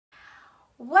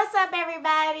What's up,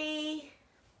 everybody?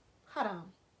 Hold on.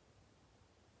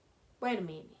 Wait a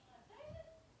minute.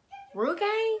 Rue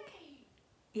Gang?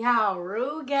 Y'all,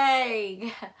 Rue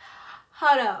Gang.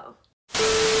 Hold on.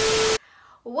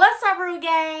 What's up, Rue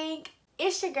Gang?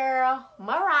 It's your girl,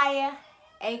 Mariah,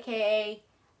 aka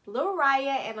Lil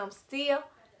Raya, and I'm still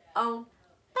on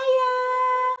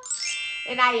fire.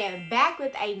 And I am back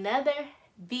with another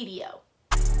video.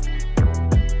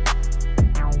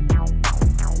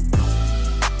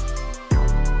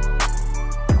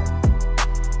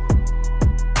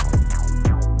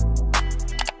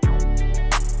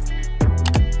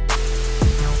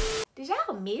 Did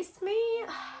y'all miss me?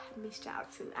 I missed y'all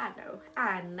too.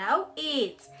 I know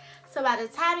it. So by the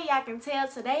title, y'all can tell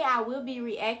today I will be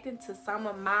reacting to some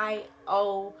of my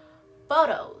old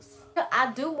photos.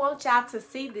 I do want y'all to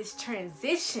see this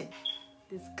transition,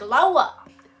 this glow up.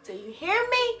 Do you hear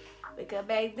me? Because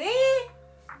back then,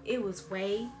 it was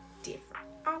way different.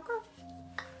 Okay.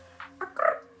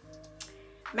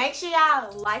 Make sure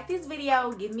y'all like this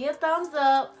video, give me a thumbs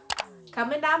up,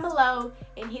 comment down below,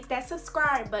 and hit that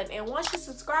subscribe button. And once you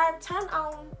subscribe, turn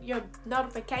on your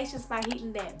notifications by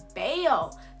hitting that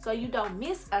bell so you don't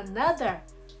miss another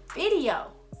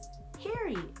video.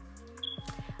 Period.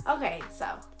 Okay, so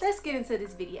let's get into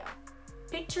this video.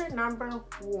 Picture number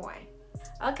 1.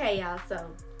 Okay, y'all, so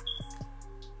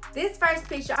this first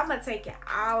picture, I'm gonna take it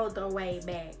all the way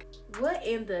back. What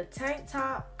in the tank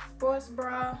top, sports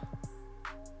bra,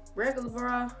 regular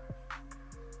bra,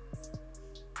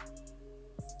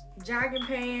 jogging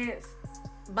pants,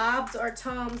 bobs or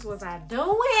tums was I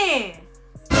doing?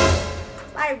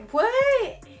 Like,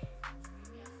 what?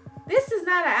 This is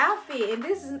not an outfit,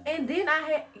 and then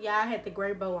I had the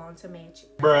gray bow on to match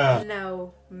it. Bruh.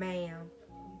 No, ma'am.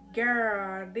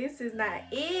 Girl, this is not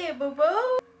it,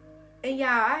 boo-boo. And y'all,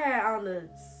 I had on the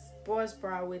sports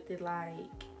bra with it, like,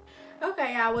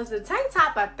 okay, y'all, was the tank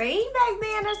top a thing back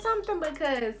then or something?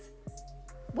 Because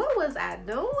what was I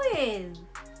doing?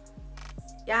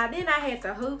 Y'all, then I had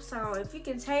the hoops on. If you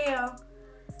can tell,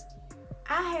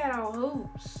 I had on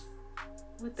hoops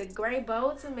with the gray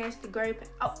bow to match the gray.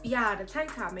 Oh, y'all, the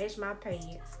tank top matched my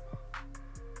pants.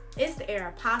 It's the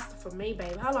Aeropostale for me,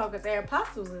 baby. How long? Because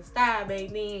Aeropostale was in style back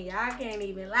then. Y'all can't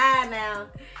even lie now.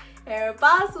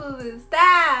 Aeropostale was in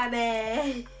style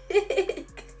then.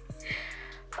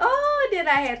 Oh, then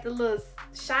I had the little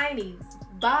shiny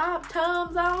bob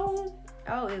tums on.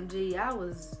 OMG, I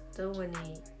was doing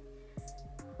it.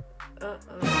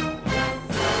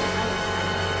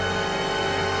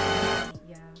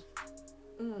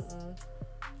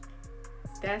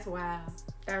 That's wild.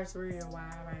 That's real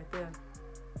wild right there.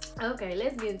 Okay,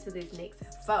 let's get into this next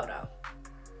photo.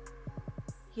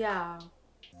 Y'all,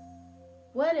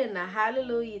 what in the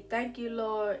hallelujah? Thank you,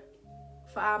 Lord,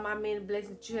 for all my many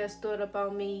blessings you have stored up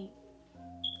on me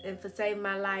and for saving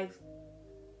my life.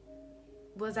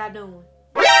 Was I doing?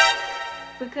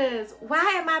 Because why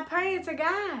am I praying to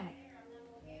God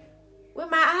with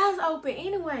my eyes open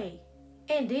anyway?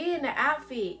 And then the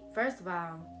outfit, first of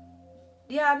all,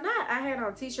 y'all, not I had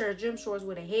on t-shirt, gym shorts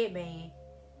with a headband.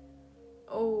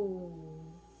 Oh,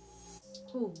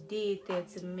 who did that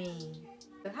to me?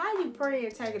 How you pray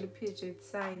and taking a picture at the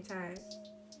same time?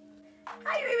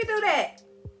 How you even do that?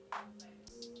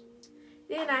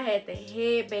 Then I had the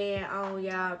headband on,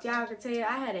 y'all. If y'all can tell,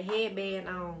 I had a headband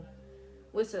on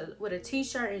with a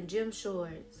t-shirt and gym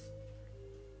shorts.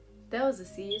 That was a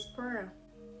serious prayer.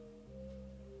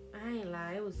 I ain't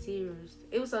lying, it was serious.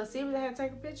 It was so serious I had to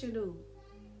take a picture, dude.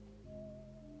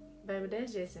 Baby,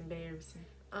 that's just embarrassing.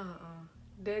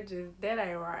 That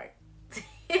ain't right.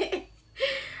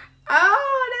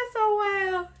 Oh, that's so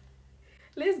wild.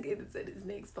 Let's get into this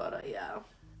next photo, y'all.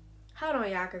 Hold on,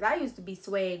 y'all, because I used to be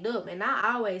swagged up, and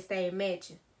I always stayed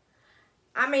matching.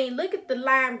 I mean, look at the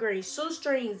lime green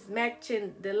shoestrings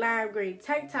matching the lime green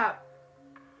tank top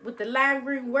with the lime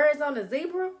green words on the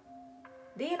zebra.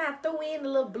 Then I threw in the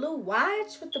little blue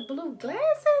watch with the blue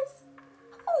glasses.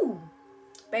 Ooh,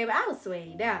 baby, I was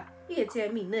swagged out. You can't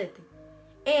tell me nothing.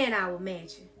 And I was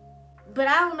matching. But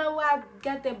I don't know where I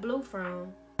got that blue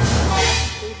from. I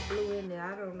threw the blue in there.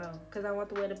 I don't know. Because I want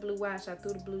to wear the blue watch. I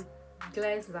threw the blue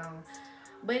glasses on.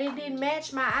 But it didn't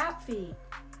match my outfit.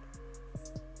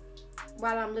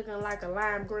 While I'm looking like a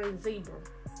lime green zebra.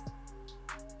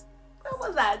 What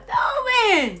was I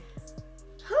doing?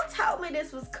 Who told me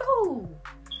this was cool?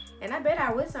 And I bet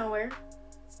I went somewhere.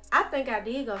 I think I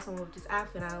did go somewhere with this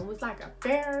outfit on. It was like a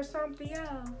fair or something,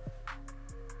 y'all.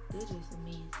 This just a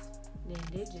mess. Then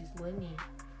this just wasn't it.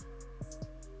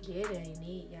 That ain't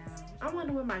it, y'all. I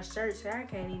wonder where my shirt's at. I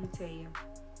can't even tell you.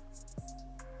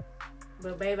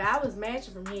 But baby, I was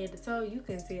matching from head to toe. You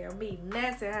can tell me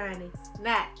nothing, honey.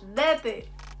 Not nothing.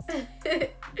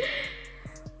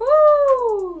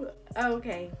 Woo!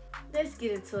 Okay, let's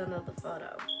get into another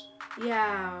photo.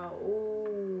 Yeah,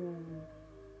 ooh.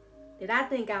 Did I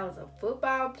think I was a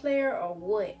football player or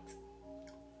what?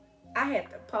 I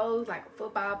had to pose like a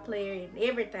football player and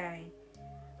everything.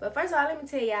 But first of all, let me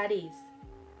tell y'all this.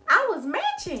 I was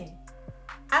matching.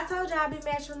 I told y'all I'd be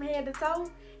matching from head to toe.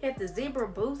 Had the zebra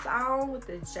boots on with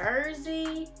the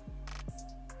jersey.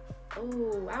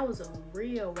 Ooh, I was a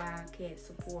real Wildcat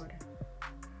supporter.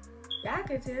 Y'all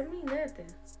can tell me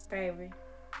nothing, baby.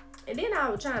 And then I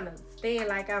was trying to stand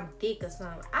like I'm thick or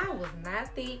something. I was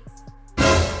not thick.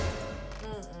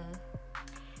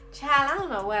 Child, I don't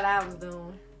know what I was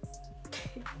doing.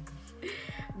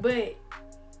 But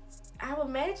I was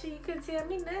matching. You couldn't tell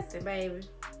me nothing, baby.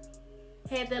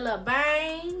 Had the little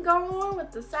bang going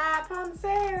with the side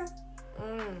ponytail.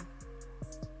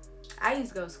 I used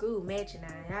to go to school matching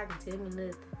now. Y'all can tell me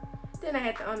nothing. Then I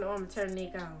had the Under Armour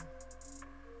turtleneck on.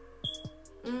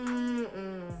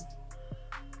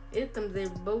 It's them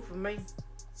zebra boots for me.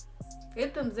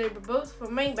 It's them zebra boots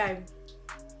for me, baby.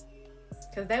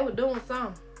 Cause they were doing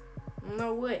something. You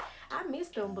know what? I miss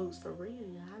them boots for real,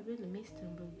 y'all. I really miss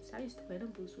them boots. I used to wear them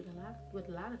boots with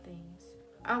a lot of things.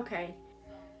 Okay,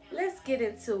 let's get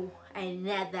into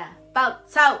another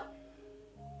photo.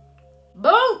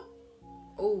 Boom!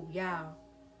 Oh, y'all.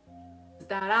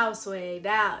 Thought I was swagged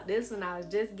out. This when I was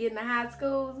just getting to high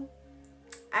school.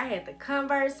 I had the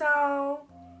Converse on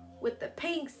with the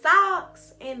pink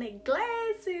socks and the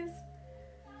glasses.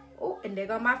 Oh, and there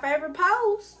go my favorite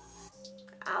pose.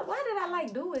 Why did I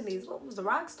like doing this? What was the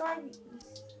Rockstar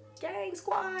Gang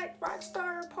Squad?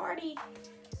 Rockstar Party?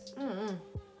 I don't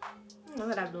know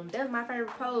what I'm doing. That's my favorite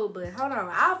pose, but hold on.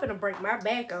 I'm finna break my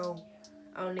back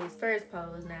on this first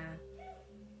pose now.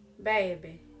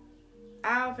 Baby.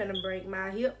 I'm finna break my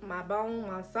hip, my bone,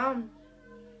 my something.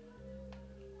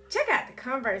 Check out the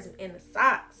Converse and the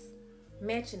socks.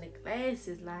 Matching the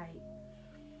glasses, like.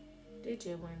 They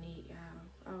just wasn't it,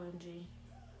 y'all. OMG.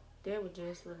 That was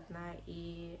not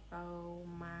it. Oh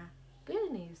my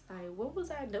goodness. Like, what was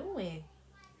I doing?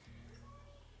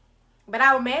 But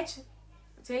I was matching.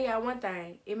 I'll tell y'all one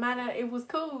thing. It was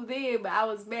cool then, but I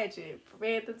was matching from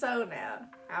head to toe now.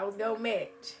 I was gonna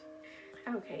match.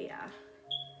 Okay, y'all.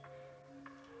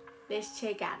 Let's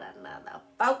check out another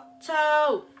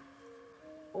photo.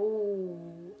 Oh,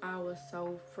 I was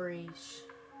so fresh.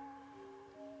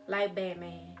 Like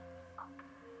Batman.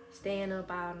 Staying up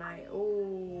all night.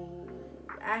 Ooh,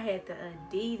 I had the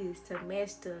Adidas to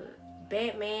match the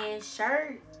Batman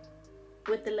shirt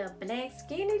with the little black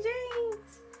skinny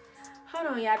jeans. Hold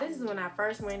on, y'all. This is when I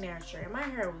first went nursery. My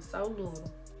hair was so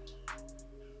little.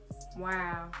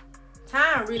 Wow.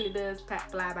 Time really does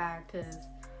fly by, because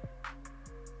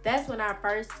that's when I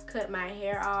first cut my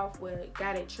hair off. Well,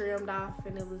 got it trimmed off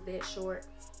and it was that short.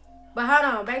 But hold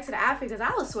on, back to the outfit, because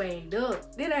I was swagged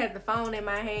up. Then I had the phone in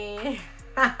my hand.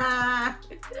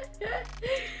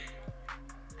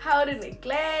 Holding the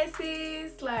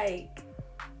glasses, like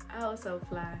I was so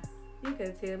fly. You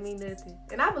couldn't tell me nothing.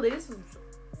 And I believe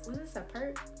was this a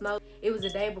perk? No, it was the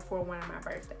day before one of my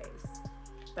birthdays.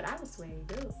 But I was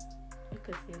swagged up. You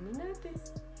couldn't tell me nothing.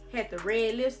 Had the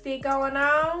red lipstick going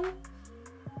on.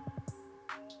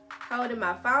 Holding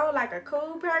my phone like a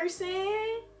cool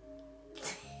person.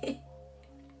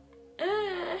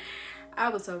 I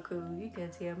was so cool. You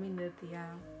couldn't tell me nothing,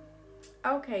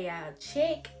 y'all. Okay, y'all.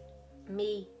 Check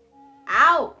me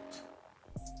out.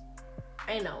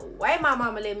 Ain't no way my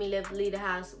mama let me leave the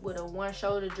house with a one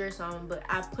shoulder dress on, but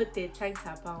I put that tank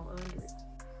top on under it.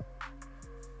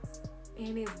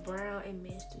 And it's brown and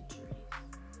matched the dress.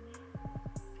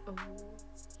 Oh,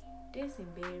 that's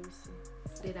embarrassing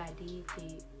that I did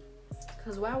that.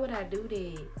 Cause why would I do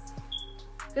that?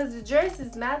 Cause the dress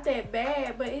is not that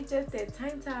bad, but it's just that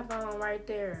tank top on right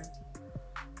there.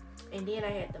 And then I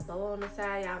had the bow on the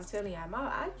side. I'm telling y'all,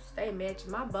 I used to stay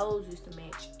matching. My bows used to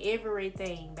match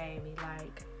everything, baby.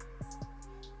 Like,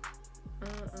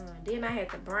 Then I had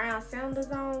the brown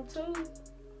sandals on too.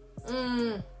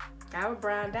 I was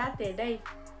browned out that day.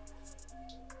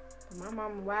 My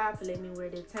mama wild for letting me wear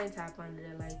that tank top under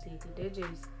there like that. Cause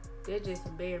they're just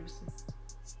embarrassing.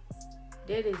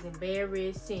 That is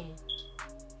embarrassing.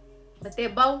 But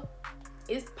that bow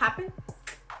is popping.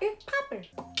 It's popping.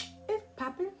 It's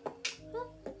popping.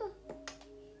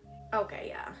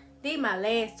 Okay, y'all. These my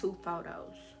last two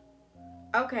photos.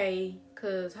 Okay,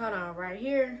 cause hold on, right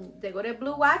here. There go that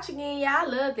blue watch again, y'all. I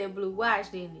love that blue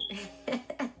watch, didn't it?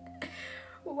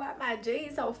 Why my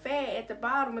jeans so fat at the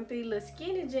bottom with these little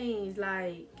skinny jeans?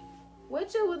 Like,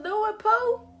 what you was doing,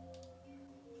 Pooh?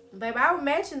 Baby, I was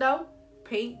matching though.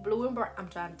 Pink, blue, and brown. I'm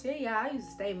trying to tell y'all, I used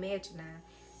to stay matching now.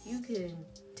 You couldn't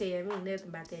tell me nothing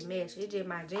about that match. It's just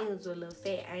my jeans were a little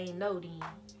fat. I ain't know then.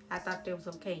 I thought that was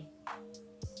okay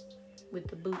with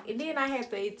the boot. And then I had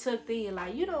to it tucked in.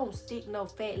 Like, you don't stick no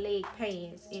fat leg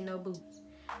pants in no boots.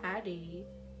 I did.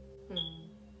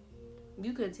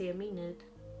 You couldn't tell me nothing.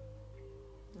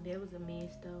 That was a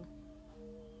mess though.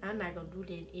 I'm not gonna do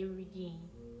that ever again.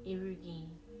 Ever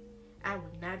again. I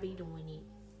would not be doing it.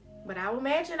 But I will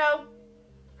match it though.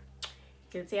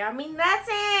 You can tell me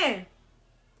nothing.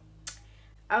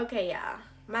 Okay, y'all.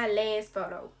 My last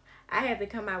photo. I had to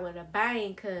come out with a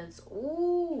bang because,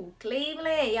 ooh,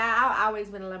 Cleveland. Y'all, I've always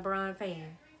been a LeBron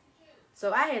fan.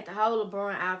 So I had the whole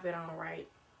LeBron outfit on, right?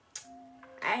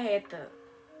 I had the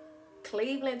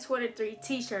Cleveland 23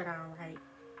 t-shirt on, right?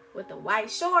 With the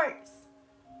white shorts.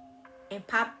 And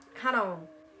hold on.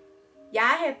 Y'all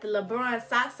had the LeBron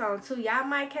socks on too. Y'all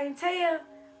might can't tell.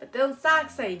 But them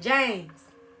socks say James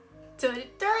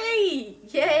 23.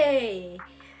 Yay.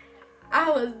 I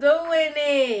was doing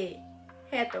it.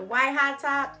 Had the white high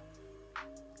top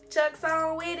Chucks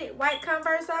on with it. White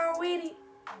Converse on with it.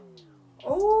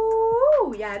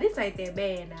 Ooh, y'all, this ain't that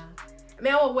bad now. I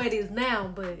mean, I won't wear this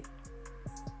now, but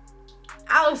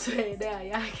I was sweating out.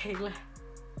 Y'all can't lie.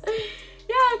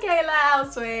 Y'all can't lie. I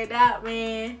was sweating out,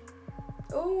 man.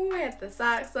 Ooh, had the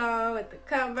socks on with the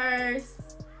Converse.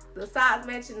 The socks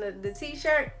matching the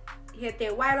t-shirt. Had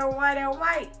that white on white on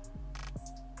white.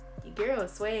 Your girl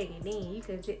was swagging then. You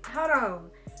couldn't hold on.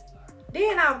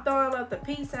 Then I was throwing up the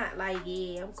peace sign. Like,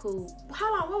 yeah, I'm cool.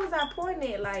 Hold on, what was I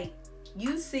pointing at? Like,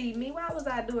 you see me? Why was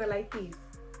I doing like this?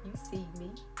 You see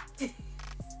me?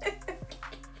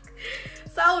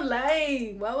 So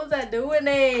lame. Why was I doing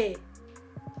that?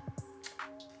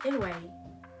 Anyway,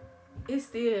 it's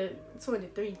still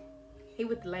 23. He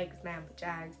with the Lakers now, but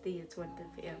y'all, it's still 23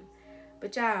 for him.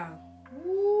 But y'all,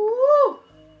 woo!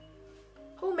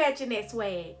 Who matching that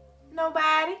swag?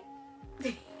 Nobody.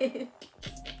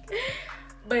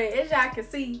 But as y'all can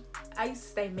see, I used to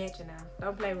stay matching now.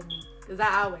 Don't play with me, because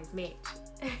I always match.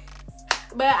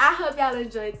 But I hope y'all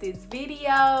enjoyed this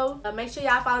video. Make sure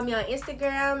y'all follow me on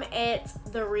Instagram at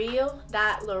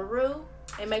thereal.larue.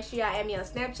 And make sure y'all add me on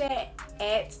Snapchat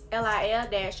at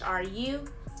LIL-RU.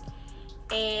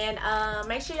 And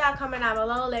make sure y'all comment down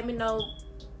below. Let me know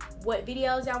what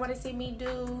videos y'all want to see me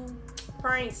do.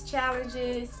 Pranks,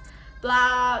 challenges,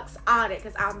 vlogs, all that.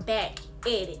 Because I'm back at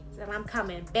it. And I'm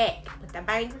coming back with the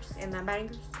bangers and the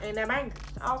bangers and the bangers.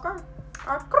 Okay.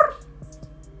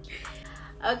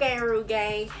 Okay, Rue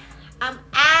Gang. I'm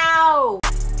out.